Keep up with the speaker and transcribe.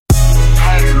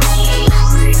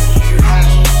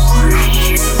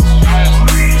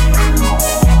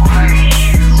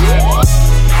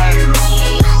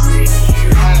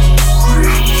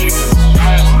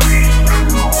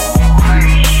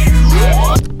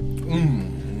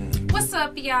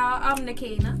up, y'all? I'm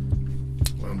Nakina.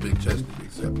 I'm Big Chesty,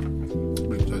 Big Sexy.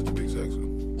 Big Chesty, Big Sexy.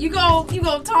 You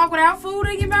gonna talk without food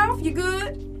in your mouth? You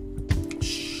good?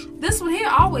 Shh. This one here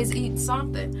always eats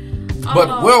something.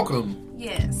 But welcome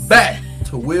back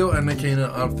to Will and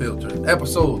Nakina Unfiltered,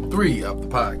 episode 3 of the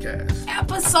podcast.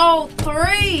 Episode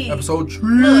 3. Episode 3.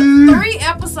 Look, 3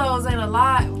 episodes ain't a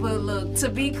lot, but look, to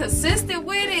be consistent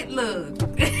with it, look,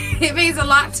 it means a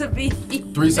lot to me.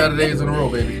 3 Saturdays in a row,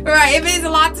 baby. Right, it means a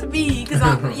lot to me because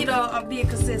I'm being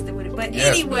consistent with it. But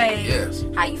yes, anyway, baby, yes.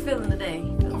 How you feeling today?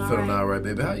 I'm feeling all right,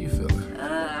 baby. How you feeling?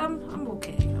 I'm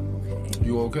okay.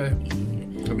 You okay?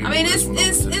 I mean,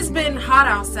 it's been hot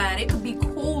outside. It could be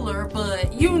cooler,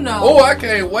 but you know. Oh, I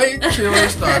can't wait till it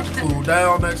starts to cool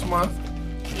down next month.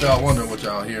 Y'all wondering what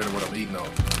y'all hearing and what I'm eating on.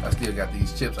 I still got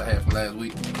these chips I had from last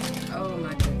week. Oh my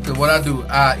goodness. Because what I do,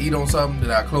 I eat on something,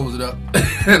 then I close it up,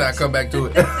 and I come back to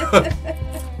it.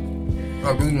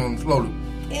 I'm eating on slowly.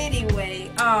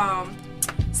 Anyway,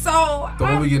 so what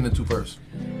are we getting into first?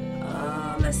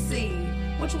 Let's see.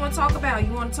 What you want to talk about?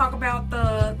 You want to talk about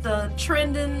the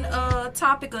trending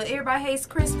topic of everybody hates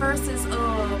Chris versus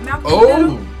Malcolm?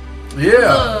 Oh,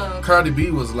 yeah. Cardi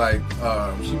B was like,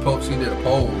 she did a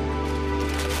poll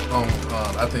on,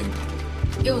 I think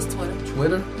it was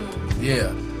Twitter. Mm-hmm.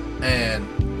 Yeah, and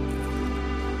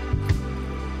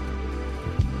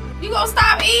you gonna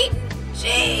stop eating?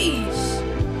 Jeez.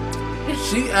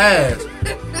 She asked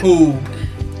who.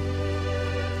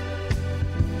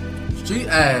 She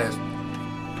asked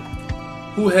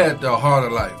who had the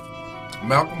harder life,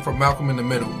 Malcolm from Malcolm in the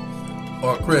Middle,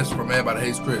 or Chris from Everybody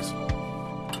Hates Chris.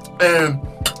 And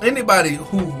anybody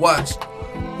who's watched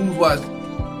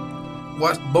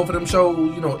both of them shows,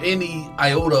 you know, any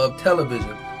iota of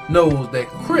television, knows that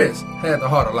Chris had the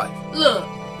harder life. Look,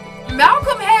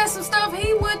 Malcolm had some stuff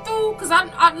he went through, because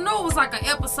I know it was like an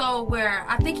episode where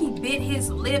I think he bit his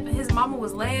lip and his mama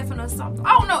was laughing or something.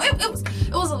 I don't know. It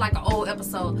was like an old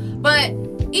episode. But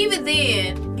even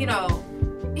then, you know,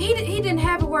 he didn't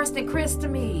have it worse than Chris to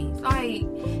me. Like,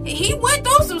 he went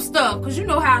through some stuff, because you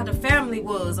know how the family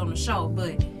was on the show,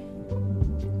 but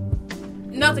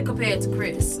nothing compared to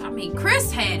Chris. I mean,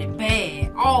 Chris had it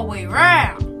bad all the way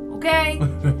around, okay?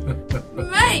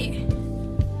 Man.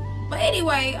 But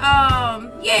anyway,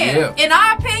 yeah. In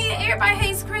our opinion, everybody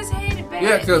hates Chris had it bad.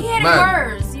 Yeah, because he had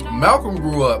it worse, you know? Malcolm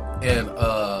grew up in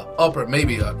about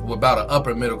an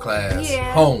upper middle class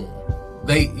home.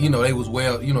 They was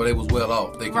well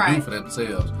off. They could do for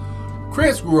themselves.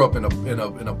 Chris grew up in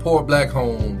a poor black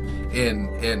home in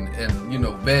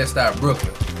Bed-Stuy,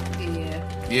 Brooklyn.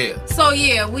 Yeah. So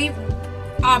yeah, we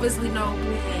obviously know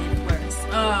who had it worse.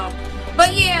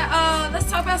 But yeah, let's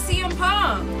talk about CM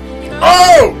Punk. You know?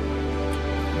 Oh,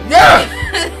 yeah.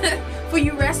 For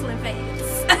you wrestling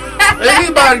fans.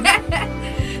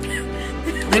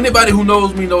 Anybody who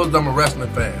knows me knows I'm a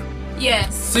wrestling fan.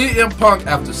 Yes. CM Punk,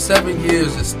 after 7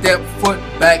 years, has stepped foot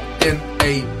back in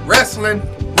a wrestling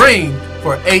ring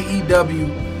for AEW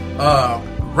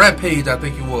Rampage, I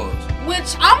think it was.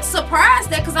 Which I'm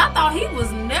surprised at, because I thought he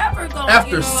was never going to.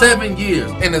 After 7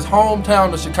 years in his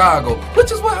hometown of Chicago,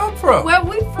 which is where I'm from. Where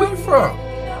we from?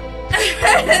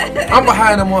 I'm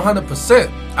behind him 100%.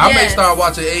 I may start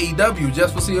watching AEW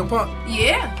just for CM Punk.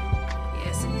 Yeah.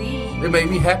 Yes, indeed. It made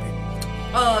me happy.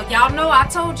 Y'all know I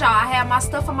told y'all I have my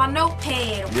stuff on my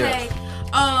notepad, okay?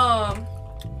 Yes.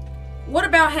 What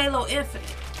about Halo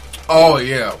Infinite? Oh,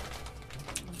 yeah.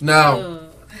 Now,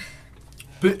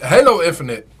 Halo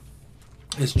Infinite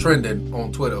is trending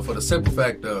on Twitter for the simple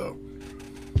fact of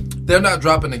they're not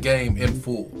dropping the game in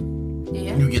full.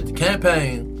 Yeah. You get the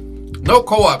campaign, no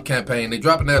co-op campaign. They're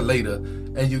dropping that later,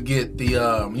 and you get the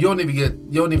you don't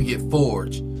even get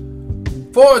Forge.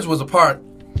 Forge was a part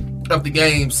of the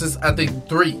game since I think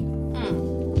 3.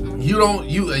 Mm-hmm.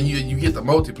 You get the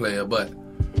multiplayer, but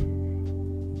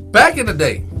back in the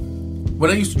day when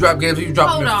they used to drop games, they used to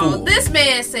drop them in full. This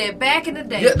man said back in the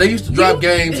day. Yeah, they used to drop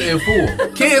games in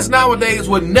full. Kids nowadays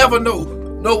would never know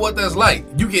what that's like.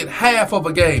 You get half of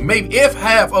a game, maybe if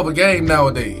half of a game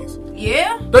nowadays.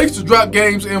 Yeah. They used to drop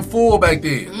games in full back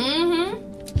then.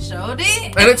 Mm-hmm. Sure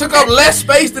did. And it took up less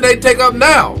space than they take up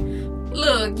now.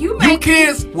 Look, you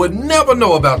kids would never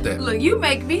know about that. Look, you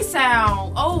make me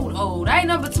sound old. I ain't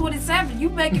number 27. You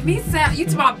making me sound, you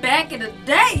talking about back in the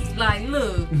day. Like,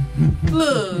 look.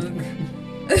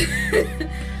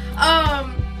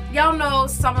 Y'all know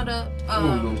some of the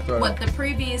the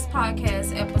previous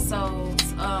podcast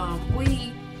episodes,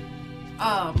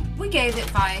 we gave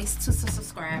advice to some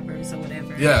subscribers or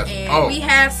whatever. Yes. And we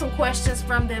have some questions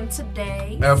from them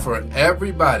today. And for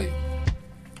everybody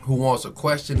who wants a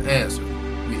question answered,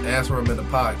 we answer them in the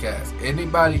podcast.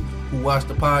 Anybody who watch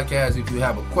the podcast, if you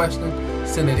have a question,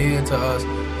 send it in to us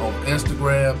on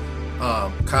Instagram.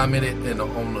 Comment it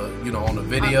on the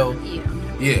video.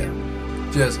 Yeah.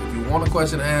 Just if you want a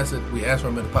question answered, we answer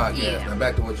them in the podcast. Yeah. Now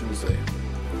back to what you were saying.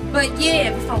 But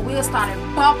yeah, before Will started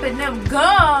bumping them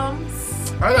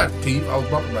gums. I got teeth. I was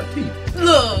bumping my teeth.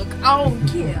 Look, I don't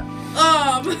care.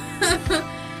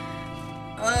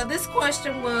 This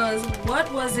question was,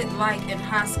 what was it like in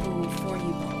high school for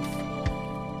you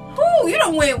both? Ooh, you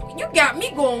got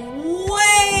me going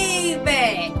way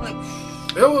back. Like,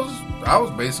 I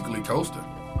was basically coasting.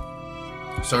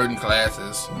 Certain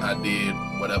classes, I did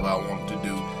whatever I wanted to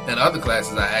do. And other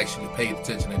classes, I actually paid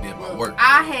attention and did my work.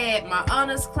 I had my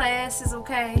honors classes,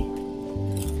 okay?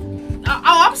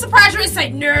 I'm surprised you didn't say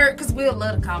nerd, because Will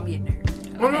love to call me a nerd.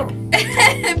 Okay? Well, no.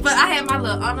 But I had my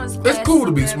little honors classes. It's cool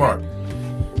to be smart.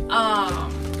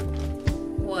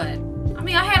 What? I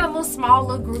mean, I had a small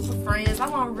little group of friends. I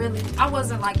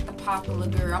wasn't like the popular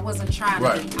girl. I wasn't trying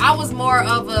to be. I was more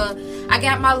of I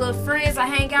got my little friends I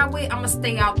hang out with. I'm going to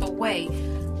stay out the way.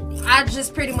 I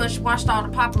just pretty much watched all the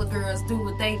popular girls do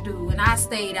what they do, and I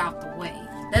stayed out the way.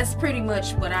 That's pretty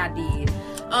much what I did.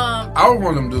 I was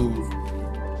one of them dudes.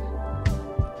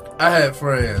 I had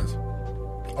friends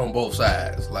on both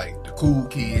sides, like the cool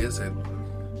kids and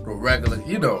the regular,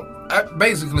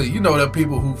 basically, the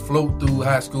people who float through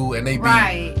high school and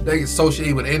they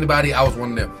associate with anybody. I was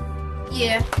one of them.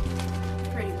 Yeah,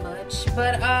 pretty much.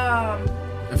 But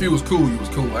if you was cool, you was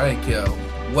cool. I didn't care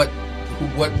what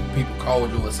people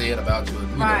called you or said about you.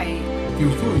 If you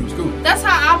was cool, you was cool. That's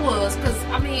how I was, because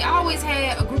I always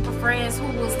had a group of friends who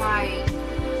was like,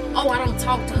 oh, I don't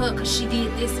talk to her because she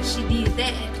did this and she did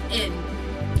that, and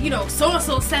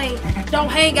so-and-so say, don't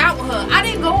hang out with her. I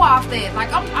didn't go off that.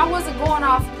 Like, I wasn't going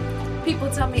off people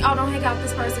tell me, oh, don't hang out with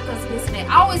this person because of this and that.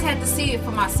 I always had to see it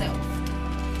for myself.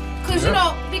 Because,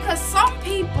 because some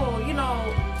people,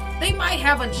 they might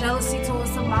have a jealousy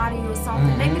towards somebody or something.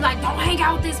 Mm-hmm. They be like, don't hang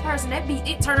out with this person.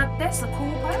 Turn out that's a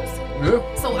cool person. Yeah.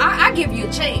 So I give you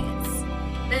a chance.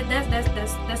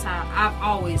 That's how I've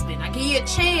always been. I give you a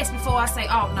chance before I say,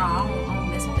 oh, no, I don't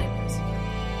mess with that person.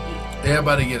 Yeah.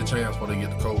 Everybody get a chance before they get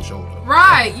the cold shoulder.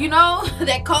 Right,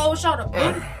 that cold shoulder.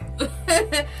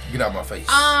 Get out my face.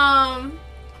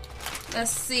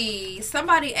 Let's see.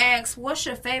 Somebody asked, what's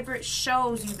your favorite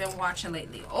shows you've been watching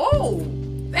lately? Oh,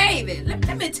 baby.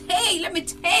 Let me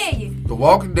tell you. The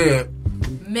Walking Dead.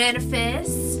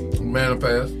 Manifest.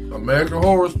 American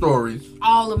Horror Stories.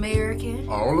 All American.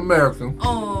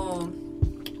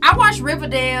 I watch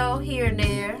Riverdale here and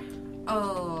there.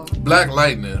 Black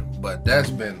Lightning, but that's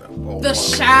been The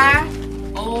Shy.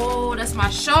 Oh, that's my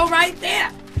show right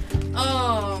there.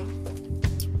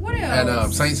 What else?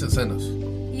 And Saints and Sinners.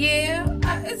 Yeah,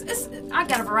 I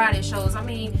got a variety of shows. I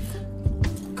mean,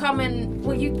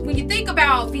 when you think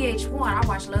about VH1, I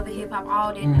watch Love and Hip Hop,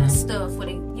 all that stuff where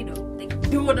they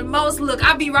doing the most. Look,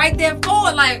 I be right there for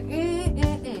it, like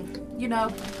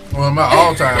One of my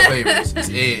all-time favorites is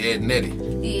Ed and Nettie.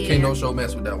 Yeah. Can't no show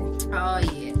mess with that one. Oh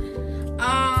yeah.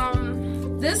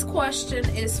 This question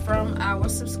is from our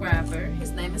subscriber.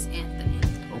 His name is Anthony.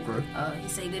 Okay. He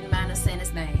said he didn't mind us saying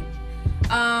his name.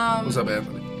 What's up,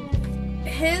 Anthony?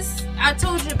 I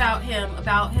told you about him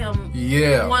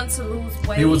wanting to lose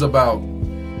weight.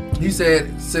 He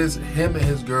said since him and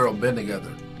his girl been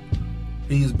together,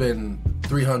 he's been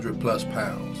 300 plus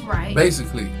pounds. Right.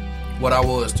 Basically, what I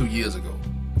was 2 years ago.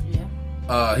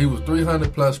 Yeah. He was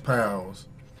 300 plus pounds,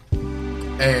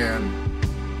 and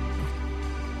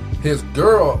his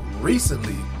girl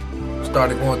recently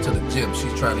started going to the gym.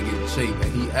 She's trying to get in shape,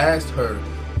 and he asked her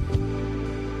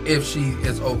if she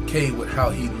is okay with how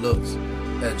he looks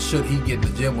and should he get in the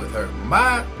gym with her.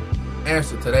 My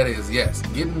answer to that is yes,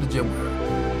 get in the gym with her.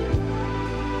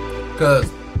 Because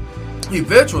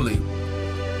eventually,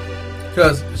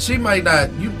 she might not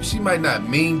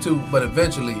mean to, but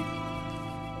eventually,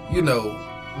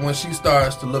 when she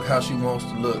starts to look how she wants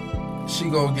to look, she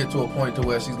gonna get to a point to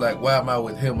where she's like, why am I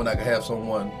with him when I can have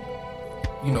someone,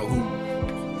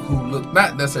 who look,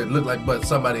 not necessarily look like, but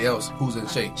somebody else who's in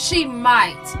shape. She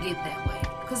might get that way,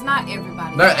 because not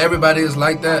everybody is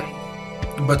like that,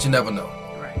 right. But you never know.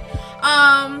 Right.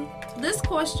 This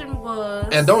question was,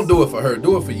 and don't do it for her,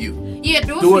 do it for you. Yeah,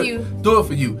 do it for you. Do it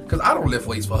for you, because I don't lift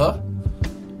weights for her.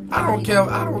 I don't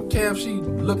care if she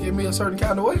look at me a certain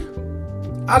kind of way.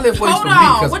 I lift weights for me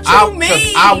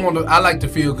because I like to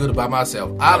feel good about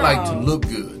myself. I like to look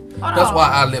good. That's why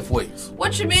I lift weights.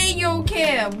 What you mean you don't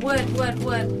care? What?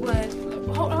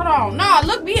 Hold on. No,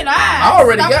 look me in the eyes. I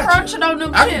already Stop got crunching you. on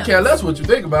them I chips. can care less what you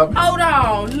think about me. Hold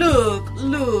on. Look.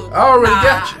 I already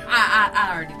got you.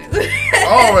 I already do.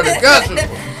 I already got you.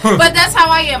 But that's how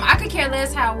I am. I could care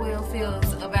less how Will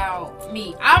feels about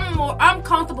me. I'm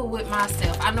comfortable with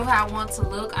myself. I know how I want to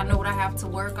look. I know what I have to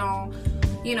work on.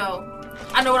 You know,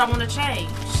 I know what I want to change.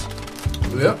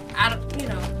 Yeah.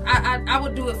 I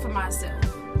would do it for myself.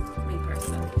 Me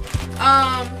personally.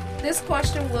 This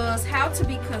question was how to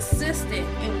be consistent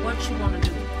in what you want to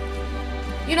do.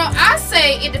 You know, I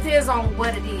say it depends on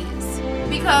what it is.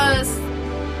 Because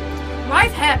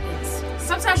life happens.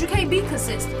 Sometimes you can't be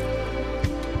consistent.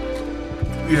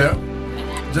 Yeah.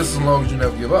 Just as long as you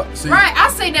never give up. See, right. I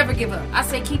say never give up. I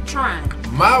say keep trying.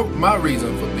 My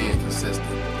reason for being consistent,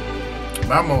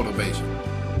 my motivation,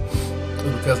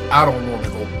 is because I don't want to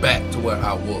go back to where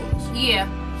I was. Yeah.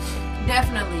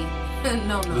 Definitely.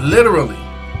 No. Literally.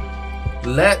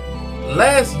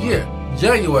 Last year,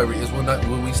 January is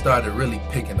when we started really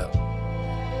picking up.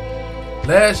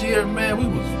 Last year, man, we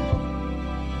was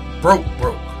broke.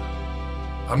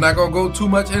 I'm not gonna go too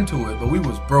much into it, but we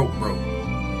was broke.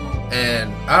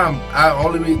 And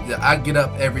I get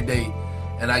up every day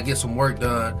and I get some work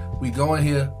done. We go in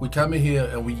here, we come in here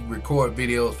and we record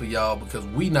videos for y'all because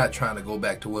we not trying to go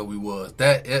back to where we was.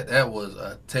 That was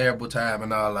a terrible time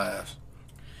in our lives.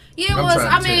 Yeah, it was.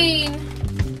 I mean,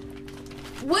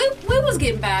 we was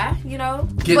getting by, you know,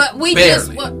 but we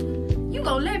barely. You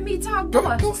gonna let me talk,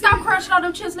 boy? Stop crushing all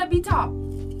them chips. Let me talk.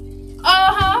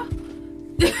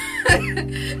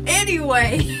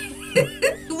 Anyway,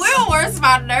 Will works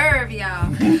my nerve, y'all.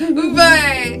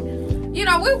 But you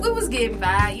know, we was getting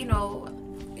by. You know,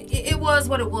 it was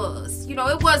what it was. You know,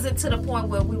 it wasn't to the point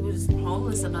where we was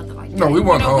homeless or nothing like that. No, we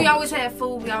weren't homeless. We always had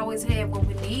food. We always had what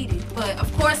we needed. But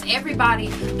of course, everybody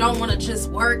don't want to just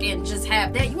work and just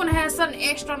have that. You want to have something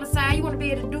extra on the side. You want to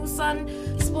be able to do something,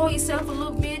 spoil yourself a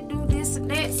little bit, do this and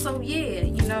that. So yeah,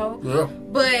 you know. Yeah.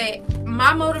 But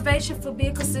my motivation for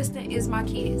being consistent is my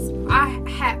kids. I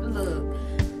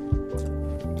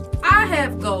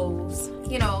have goals.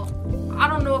 You know, I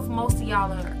don't know if most of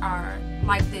y'all are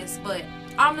like this, but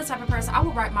I'm the type of person, I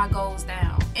would write my goals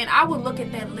down and I would look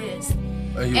at that list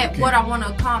at what I want to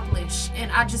accomplish,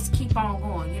 and I just keep on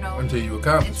going, you know, until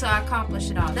I accomplish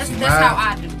it all. That's how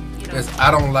I do, you know.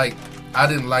 I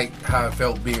didn't like how it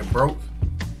felt being broke,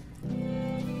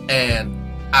 and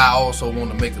I also want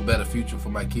to make a better future for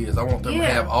my kids. I want them to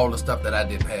have all the stuff that I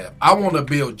didn't have. I want to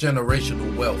build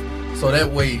generational wealth, so that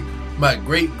way my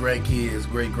great-grandkids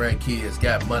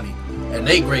got money, and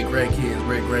they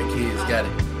great-grandkids got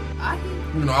it.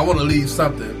 You know, I want to leave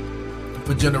something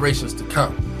for generations to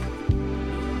come.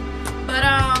 But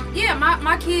yeah,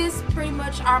 my kids pretty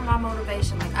much are my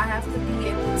motivation. Like, I have to be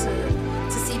able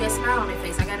to see that smile on their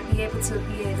face. I got to be able to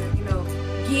you know,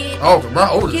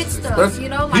 get stuff. Expensive. You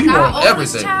know, like our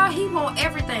oldest child, he want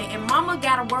everything, and mama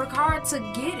got to work hard to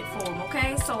get it for him.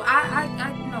 Okay, so I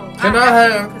you know. Can I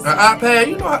have an iPad?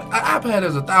 You know, an iPad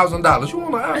is $1,000. You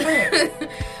want an iPad?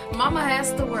 Mama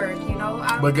has to work, you know.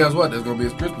 But guess what? There's gonna be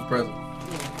his Christmas present.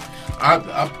 I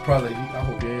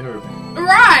hope he ain't heard me.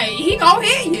 Right, he gonna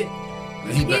hear you.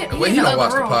 He don't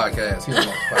watch the podcast.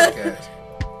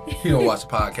 He don't watch the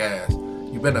podcast.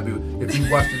 You better not be. If you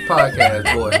watch this podcast,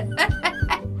 boy,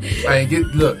 I ain't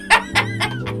look.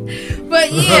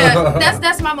 But yeah,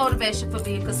 that's my motivation for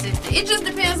being consistent. It just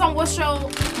depends on what's your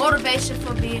motivation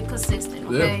for being consistent.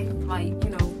 Okay, like,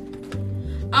 you know.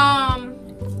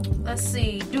 Let's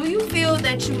see. Do you feel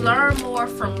that you learn more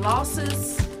from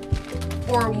losses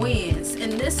or wins?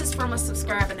 And this is from a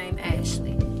subscriber named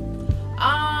Ashley.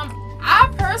 I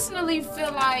personally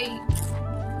feel like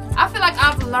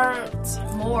I've learned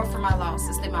more from my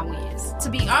losses than my wins. To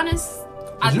be honest,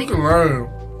 I think you can learn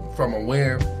from a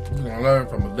win. You can learn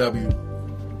from a W,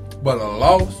 but a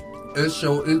loss, it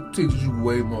teaches you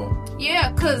way more.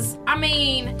 Yeah, cause I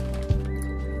mean,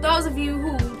 those of you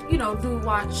who, you know, do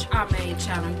watch our main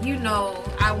channel, you know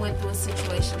I went through a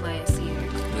situation last year.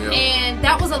 Yeah. And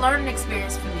that was a learning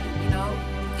experience for me, you know.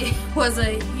 It was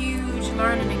a huge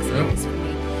learning experience for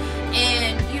me.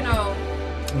 And, you know.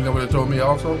 You know what they told me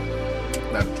also?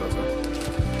 Not to trust her.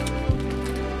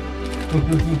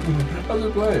 I was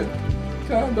just playing.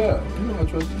 Calm down. You know I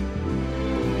trust you.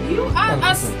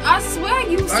 I swear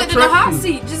you sit in the hot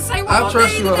seat. Just say what I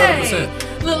trust you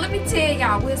 100%. Look, let me tell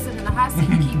y'all, we'll sit in the hot seat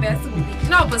and keep messing with me.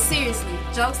 No, but seriously,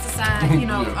 jokes aside, you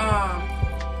know,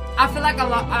 I feel like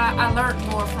I learned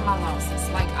more from my losses.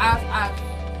 Like, I've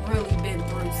really been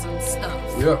through some stuff.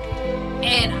 Yeah.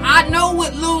 And I know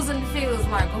what losing feels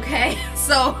like, okay?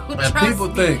 So, and people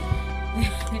think,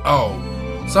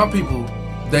 some people,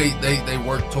 they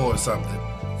work towards something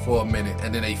for a minute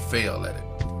and then they fail at it.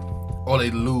 Or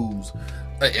they lose.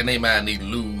 In their mind, they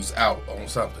lose out on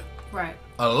something. Right.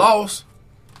 A loss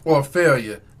or a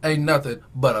failure ain't nothing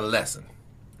but a lesson.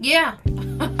 Yeah.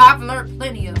 I've learned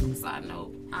plenty of them, so I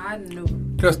know.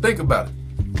 Because think about it.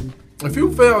 If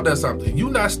you failed at something, you're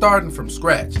not starting from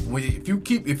scratch. If you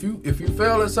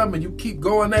fail at something and you keep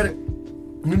going at it,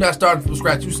 you're not starting from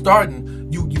scratch. You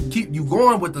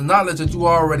going with the knowledge that you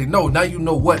already know. Now you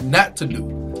know what not to do.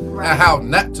 Right. And how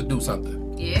not to do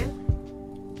something. Yeah.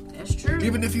 That's true.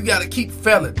 Even if you got to keep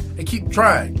failing and keep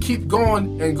trying, keep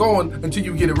going and going until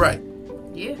you get it right.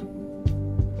 Yeah.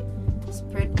 It's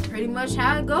pretty much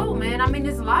how it goes, man. I mean,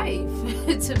 it's life,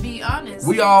 to be honest.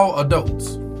 We all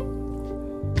adults.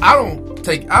 I don't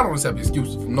accept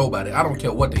excuses from nobody. I don't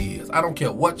care what they is. I don't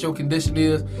care what your condition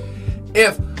is.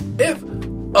 If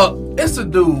it's a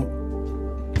dude,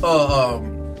 a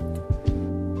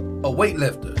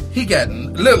weightlifter, he got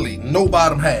literally no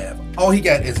bottom half. All he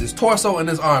got is his torso and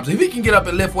his arms. If he can get up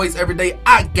and lift weights every day,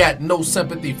 I got no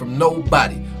sympathy from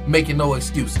nobody making no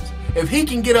excuses. If he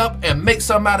can get up and make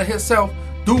something out of himself,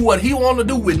 do what he want to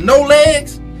do with no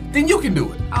legs, then you can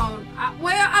do it.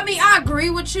 I agree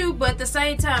with you, but at the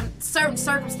same time, certain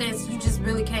circumstances, you just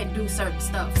really can't do certain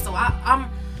stuff. So I'm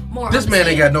more. This man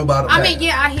ain't got no bottom half. I mean,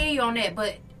 yeah, I hear you on that,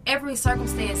 but every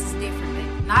circumstance is different,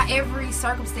 man. Not every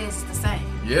circumstance is the same.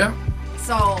 Yeah.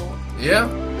 So. Yeah.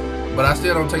 But I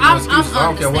still don't take no excuses. I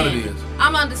don't care what it is.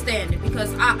 I'm understanding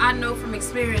because I know from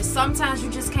experience, sometimes you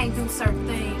just can't do certain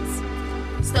things.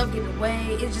 Stuff get in the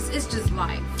way. It's just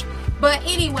life. But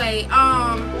anyway,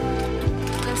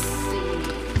 let's see.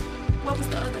 What was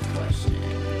the other question?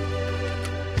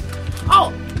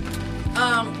 Oh,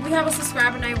 we have a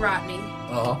subscriber named Rodney.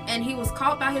 Uh-huh. And he was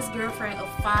caught by his girlfriend of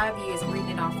 5 years. I'm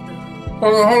reading it off the...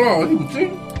 Hold on. He was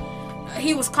cheating?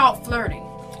 He was caught flirting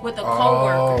with a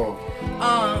co-worker.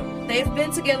 They've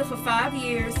been together for 5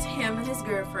 years, him and his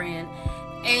girlfriend.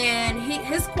 And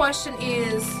his question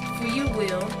is, for you,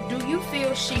 Will, do you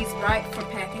feel she's right for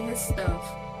packing his stuff?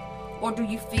 Or do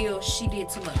you feel she did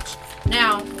too much?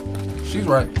 Now... She's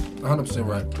right. 100%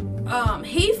 right.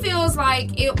 He feels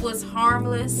like it was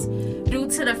harmless due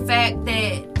to the fact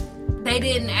that they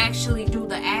didn't actually do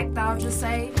the act, I'll just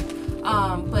say.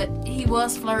 But he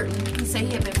was flirting. He said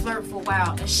he had been flirting for a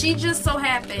while. And she just so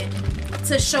happened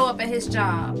to show up at his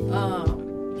job.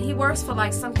 He works for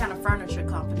like some kind of furniture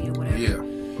company or whatever. Yeah.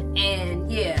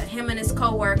 And yeah, him and his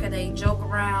coworker, they joke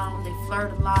around, they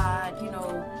flirt a lot, you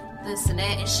know, this and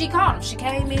that. And she caught him. She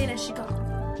came in and she caught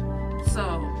him.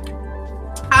 So,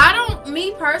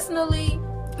 me personally.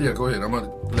 Yeah, go ahead. I'm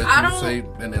gonna let you say,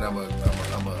 and then I'm gonna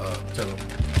tell him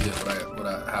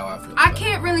how I feel. I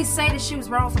can't really say that she was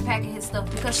wrong for packing his stuff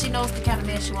because she knows the kind of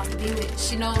man she wants to be with.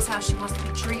 She knows how she wants to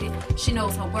be treated. She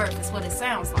knows her worth. Is what it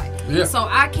sounds like. Yeah. So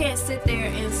I can't sit there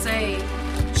and say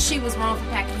she was wrong for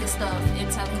packing his stuff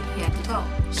and tell him he had to go.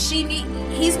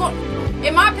 He's going.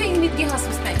 In my opinion, you need to give her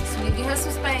some space. You need to give her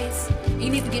some space. You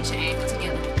need to get your act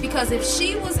together. Because if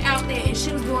she was out there and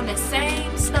she was doing the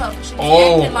same stuff, she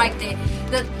was acting like that,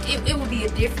 it would be a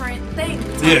different thing.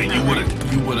 Yeah, you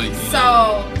would have.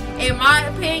 So, in my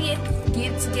opinion,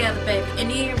 get it together, baby, and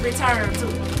then return to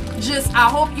it. I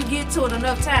hope you get to it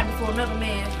enough time before another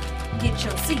man get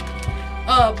your seat.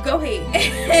 Go ahead.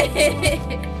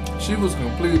 She was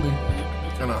completely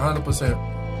and 100%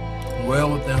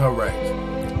 well within her rights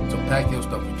to pack your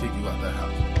stuff and kick you out that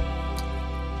house.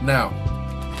 Now,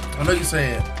 I know you're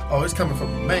saying, oh, it's coming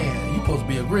from a man. You're supposed to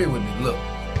be agreeing with me. Look,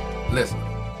 listen.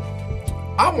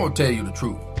 I'm going to tell you the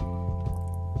truth.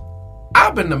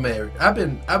 I've been married.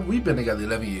 We've been together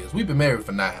 11 years. We've been married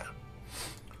for 9.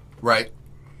 Right?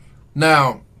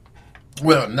 Now,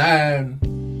 9.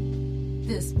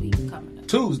 This week coming up.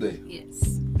 Tuesday.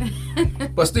 Yes.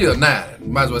 But still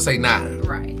 9. Might as well say 9.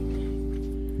 Right.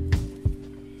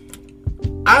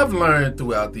 I've learned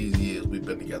throughout these years we've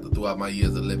been together, throughout my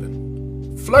years of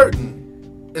living, flirting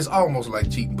is almost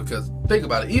like cheating because think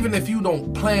about it. Even if you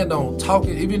don't plan on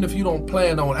talking, even if you don't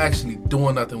plan on actually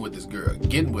doing nothing with this girl,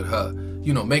 getting with her,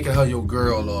 you know, making her your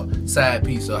girl or side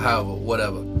piece or however,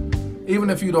 whatever. Even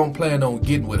if you don't plan on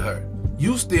getting with her,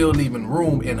 you still leaving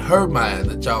room in her mind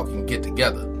that y'all can get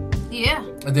together. Yeah.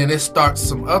 And then it starts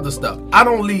some other stuff. I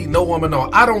don't lead no woman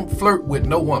on. I don't flirt with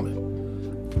no woman.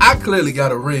 I clearly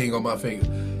got a ring on my finger.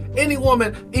 Any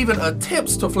woman even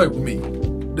attempts to flirt with me,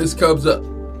 this comes up.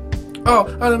 Oh,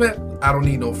 I don't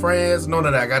need no friends. None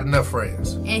of that. I got enough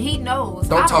friends. And he knows.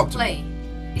 Don't talk to play.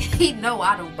 He know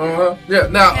I don't play. Yeah.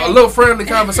 Now, a little friendly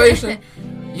conversation.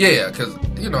 Yeah, because,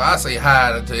 you know, I say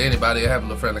hi to anybody and have a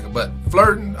little friendly. But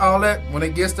flirting, all that, when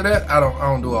it gets to that, I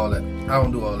don't do all that. I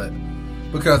don't do all that.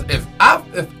 Because if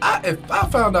I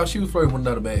found out she was flirting with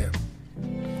another man,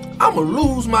 I'ma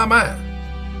lose my mind.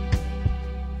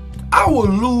 I will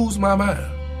lose my mind.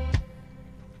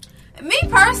 Me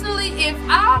personally, if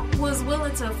I was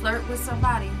willing to flirt with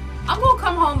somebody, I'm going to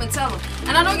come home and tell them.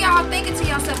 And I know y'all thinking to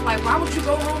yourself, like, why would you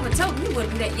go home and tell them? You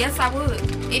wouldn't do that. Yes, I would.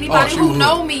 Anybody who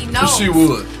know me knows. She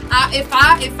would. If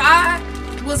I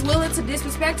was willing to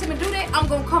disrespect him and do that, I'm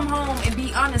going to come home and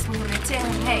be honest with him and tell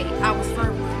him, hey, I was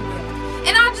flirting with him.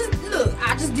 And I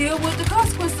just deal with the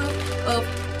consequences of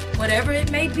whatever it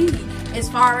may be as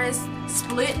far as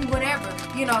splitting, whatever,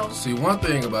 you know. See, one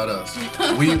thing about us,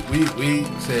 we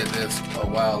said this a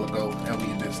while ago, and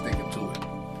we've been sticking to it.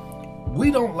 We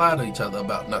don't lie to each other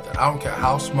about nothing. I don't care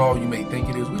how small you may think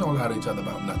it is. We don't lie to each other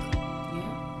about nothing.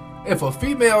 Yeah. If a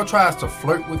female tries to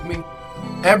flirt with me,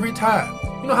 every time,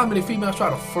 you know how many females try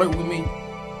to flirt with me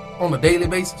on a daily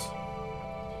basis?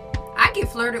 I get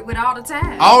flirted with all the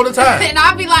time. All the time. And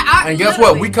I'll be like, and guess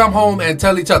what? We come home and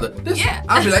tell each other. Yeah.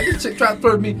 I'll be like, this chick tried to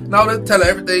flirt with me. Now let's tell her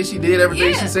everything she did,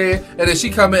 everything she said. And then she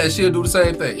come in and she'll do the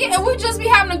same thing. Yeah, and we just be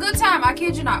having a good time. I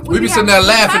kid you not. We be sitting there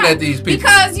laughing at these people.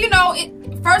 Because, you know,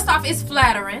 first off, it's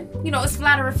flattering. You know, it's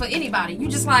flattering for anybody. You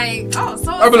just like, oh,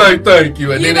 so. I'll be like, thank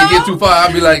you. And then they get too far.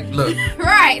 I'll be like, look.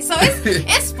 Right. So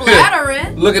it's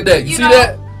flattering. Look at that. You see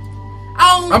that?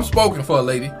 I'm spoken for a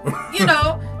lady. You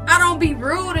know. I don't be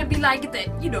rude and be like, get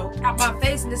that, you know, out my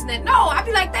face and this and that. No, I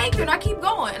be like, thank you, and I keep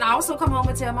going. And I also come home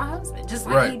and tell my husband, just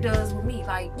like he does with me.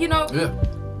 Like, you know,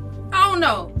 I don't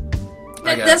know.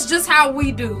 That's just how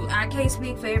we do. I can't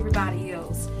speak for everybody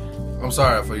else. I'm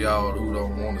sorry for y'all who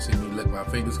don't want to see me lick my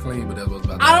fingers clean, but that's what's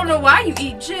about to happen. I don't know why you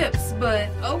eat chips, but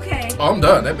okay. Oh, I'm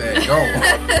done. That bag gone.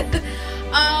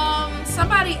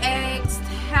 Somebody asked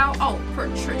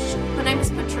Patricia. Her name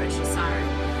is Patricia, sorry.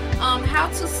 How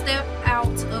to step out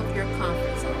of your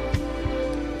comfort zone.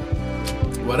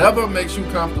 Whatever makes you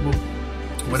comfortable,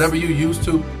 whatever you used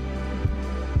to,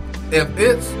 if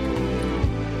it's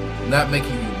not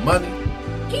making you money.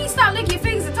 Can you stop licking your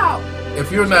fingers and talk?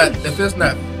 If it's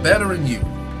not bettering you,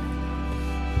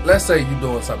 let's say you're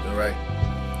doing something, right?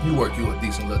 You a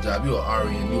decent little job, you're an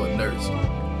RN, you're a nurse,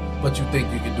 but you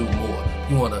think you can do more.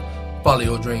 You want to follow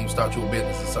your dreams, start your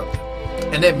business or something.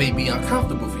 And that may be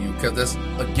uncomfortable for you because that's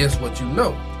against what you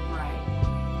know.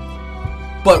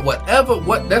 Right. But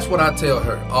that's what I tell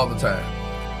her all the time.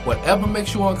 Whatever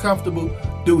makes you uncomfortable,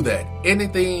 do that.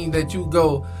 Anything that you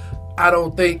go, I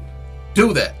don't think,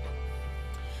 do that.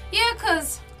 Yeah,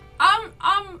 because I'm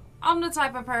the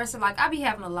type of person, like, I be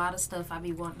having a lot of stuff I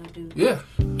be wanting to do. Yeah.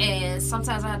 And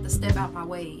sometimes I have to step out my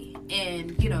way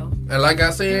and, you know. And like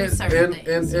I said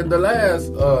in the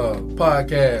last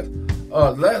podcast,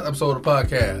 last episode of the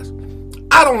podcast,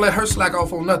 I don't let her slack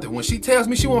off on nothing. When she tells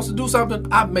me she wants to do something,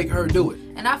 I make her do it.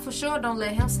 And I for sure don't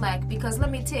let him slack because let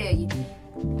me tell you,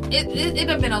 it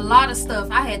have been a lot of stuff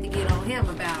I had to get on him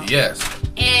about. Yes.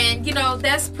 And, you know,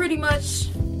 that's pretty much,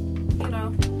 you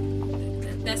know,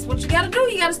 that's what you got to do.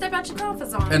 You got to step out your comfort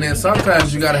zone. And then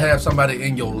sometimes you got to have somebody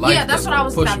in your life. Yeah, that's what I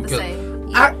was about to say.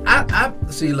 I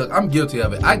see. Look, I'm guilty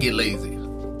of it. I get lazy.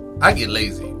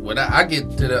 When I get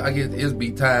it's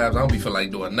be times I don't be feel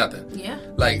like doing nothing. Yeah.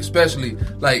 Like especially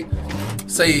like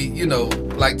say you know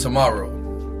like tomorrow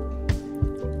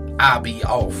I'll be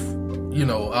off. You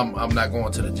know I'm not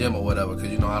going to the gym or whatever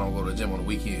because you know I don't go to the gym on the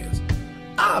weekends.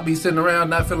 I'll be sitting around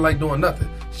not feeling like doing nothing.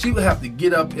 She would have to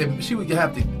get up and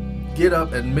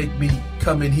make me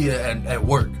come in here and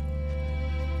work.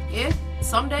 Yeah.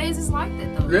 Some days it's like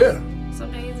that though. Yeah.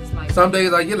 Some days it's like Some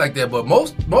days I get like that, but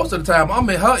most of the time I'm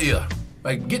in her ear.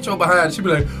 Like, get your behind. She be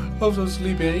like, I'm so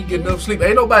sleepy. I ain't getting enough sleep.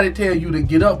 Ain't nobody tell you to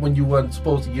get up when you wasn't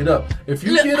supposed to get up. If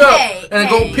you get up and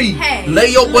go pee, lay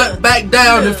your butt back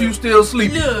down if you still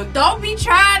sleeping. Look, don't be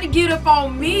trying to get up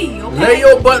on me, okay? Lay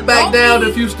your butt back down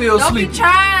if you still sleeping. Don't be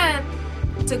trying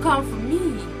to come for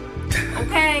me,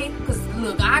 okay? Because,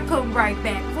 look, I come right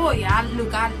back for you. I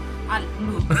look.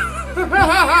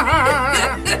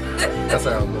 That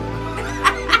sounds good.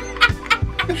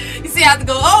 You see, I have to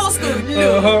go old school.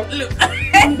 Look.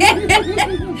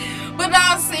 But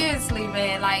no, seriously,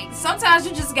 man. Like sometimes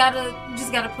you just gotta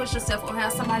push yourself or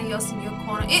have somebody else in your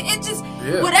corner. It just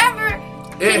whatever.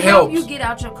 It helps you get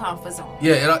out your comfort zone.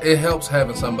 Yeah, it helps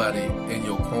having somebody in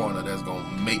your corner that's gonna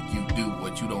make you do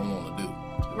what you don't want to do.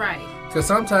 Right. Cause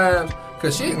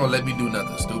she ain't gonna let me do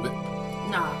nothing stupid.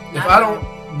 Nah.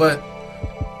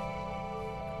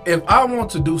 If I want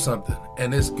to do something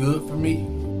and it's good for me,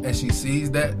 and she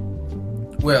sees that,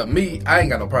 well, me, I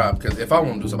ain't got no problem because if I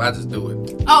want to do something, I just do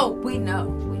it. Oh, we know.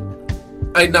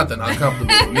 Ain't nothing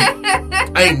uncomfortable for me.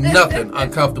 Ain't nothing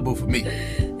uncomfortable for me.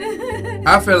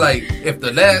 I feel like if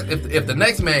the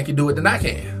next man can do it, then I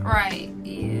can. Right.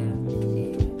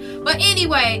 But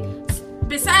anyway,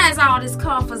 besides all this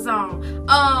comfort zone,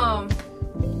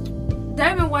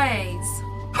 Damon Wayans.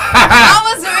 I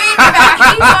was reading about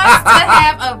he wants to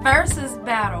have a versus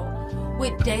battle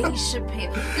with Dave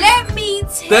Chappelle. Let me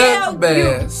tell you. That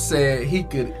man said he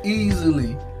could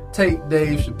easily take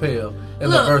Dave Chappelle in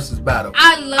the versus battle.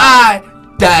 I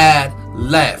died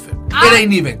laughing. It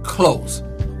ain't even close.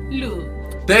 Look.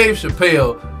 Dave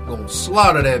Chappelle gonna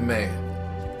slaughter that man.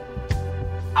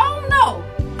 Oh no.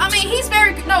 I mean,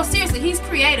 seriously, he's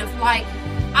creative. Like,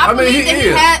 I believe that he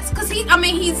has, because he's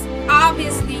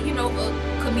obviously, a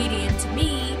comedian to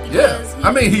me.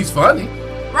 He's funny.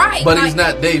 Right. But he's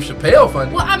not Dave Chappelle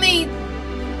funny. Well,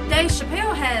 Dave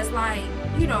Chappelle has,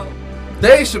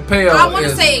 Dave Chappelle I want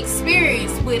to say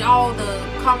experience with all the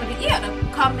comedy,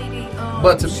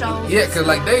 shows. Yeah, because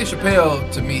Dave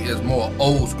Chappelle to me is more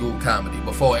old school comedy.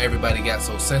 Before everybody got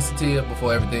so sensitive,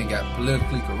 before everything got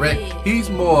politically correct, he's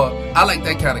more. I like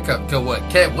that kind of comedy.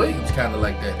 Because Cat Williams kind of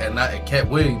like that, and not Cat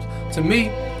Williams. To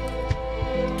me,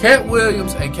 Cat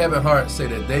Williams and Kevin Hart say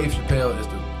that Dave Chappelle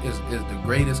is the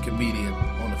greatest comedian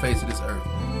on the face of this earth.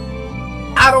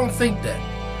 I don't think that.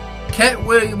 Cat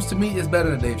Williams to me is better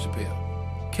than Dave Chappelle.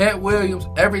 Cat Williams,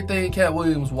 everything Cat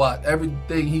Williams watch,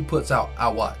 everything he puts out, I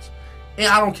watch. And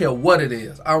I don't care what it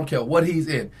is. I don't care what he's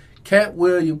in. Cat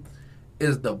Williams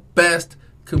is the best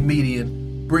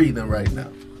comedian breathing right now.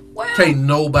 Well, can't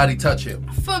nobody touch him.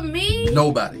 For me,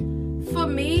 nobody. For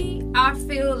me, I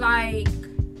feel like,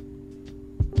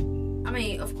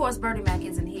 of course, Bernie Mac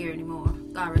isn't here anymore.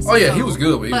 He was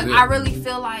good. But I really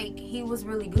feel like he was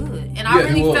really good. And I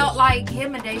really felt like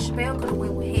him and Dave Chappelle could have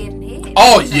went head and head.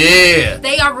 Oh, yeah.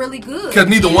 They are really good. Because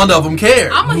neither one of them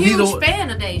cared. I'm a huge fan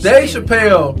of Dave Chappelle. Dave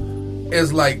Chappelle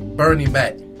is like Bernie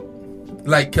Mac.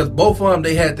 Because both of them,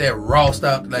 they had that raw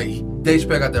style. Dave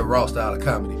Chappelle got that raw style of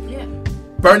comedy. Yeah.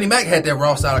 Bernie Mac had that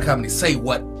raw style of comedy, say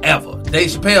whatever. Dave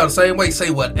Chappelle, the same way, say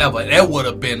whatever. That would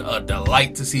have been a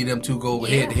delight to see them two go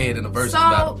head to head in a versus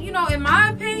battle. So, in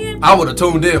my opinion, I would have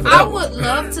tuned in for that. I would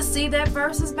love to see that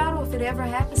versus battle if it ever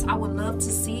happens. I would love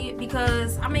to see it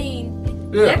because,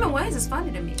 Damon Wayans is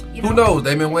funny to me. Who knows?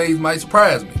 Damon Wayans might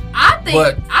surprise me.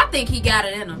 I think he got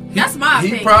it in him. That's my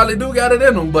opinion. He probably do got it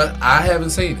in him, but I haven't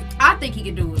seen it. I think he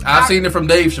can do it. I've seen it from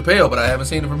Dave Chappelle, but I haven't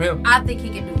seen it from him. I think he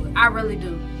can do it. I really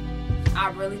do. I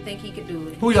really think he could do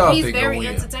it. Who y'all He's think very will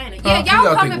win? Entertaining. Yeah,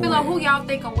 y'all comment below who y'all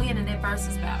think will win in that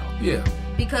versus battle. Yeah.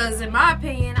 Because in my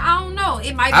opinion, I don't know.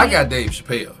 It might be. I got Dave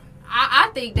Chappelle. I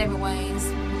think Damon Wayans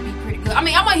would be pretty good. I'm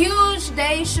a huge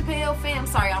Dave Chappelle fan. I'm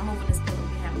sorry, I'm moving this pillow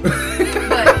behind me.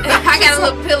 But I got a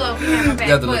little pillow behind my back.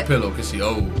 Got the little pillow because she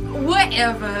old.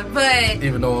 Whatever, but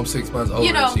even though I'm 6 months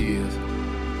older than she is.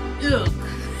 Look.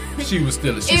 She's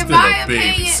still a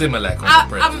big Similac on the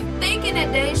president. I'm thinking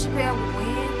that Dave Chappelle would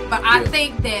win, but I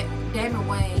think that Damon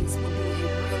Wayans would do it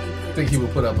really good. I think he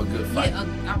would put up a good fight. Yeah,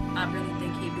 I really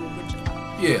think he'd do a good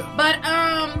job. Yeah. But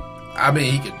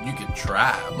you could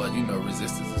try, but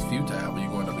resistance is futile when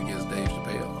you're going up against Dave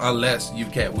Chappelle, unless you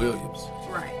Cat Williams.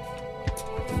 Right.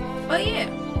 But yeah.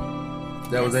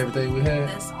 That was everything we had.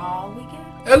 That's all we got.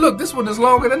 And look, this one is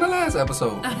longer than the last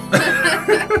episode.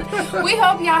 We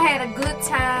hope y'all had a good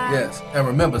time. Yes. And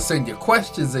remember, send your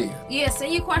questions in. Yeah,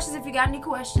 send your questions if you got any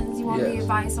questions. You want any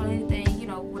advice on anything,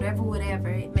 whatever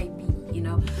it may be,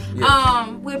 Yes.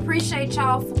 We appreciate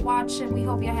y'all for watching. We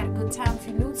hope y'all had a good time. If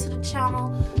you're new to the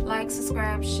channel, like,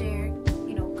 subscribe, share,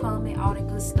 comment, all that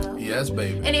good stuff. Yes,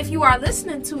 baby. And if you are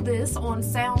listening to this on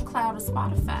SoundCloud or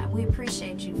Spotify, we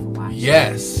appreciate you for watching.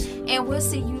 Yes. And we'll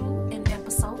see you in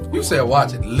episode 4. You said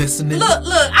watch it. Listening. Look,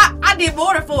 I did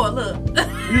more than 4. Look.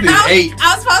 You did 8.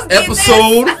 I was supposed to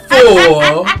episode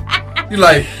 4. You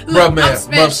like, bro, man,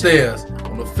 I'm upstairs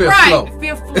on the 5th floor. Right,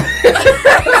 5th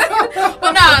floor.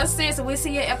 But no, seriously, we'll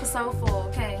see you at episode 4,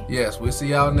 okay? Yes, we'll see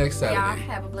y'all next Saturday. Y'all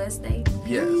have a blessed day.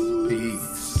 Yes,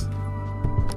 peace.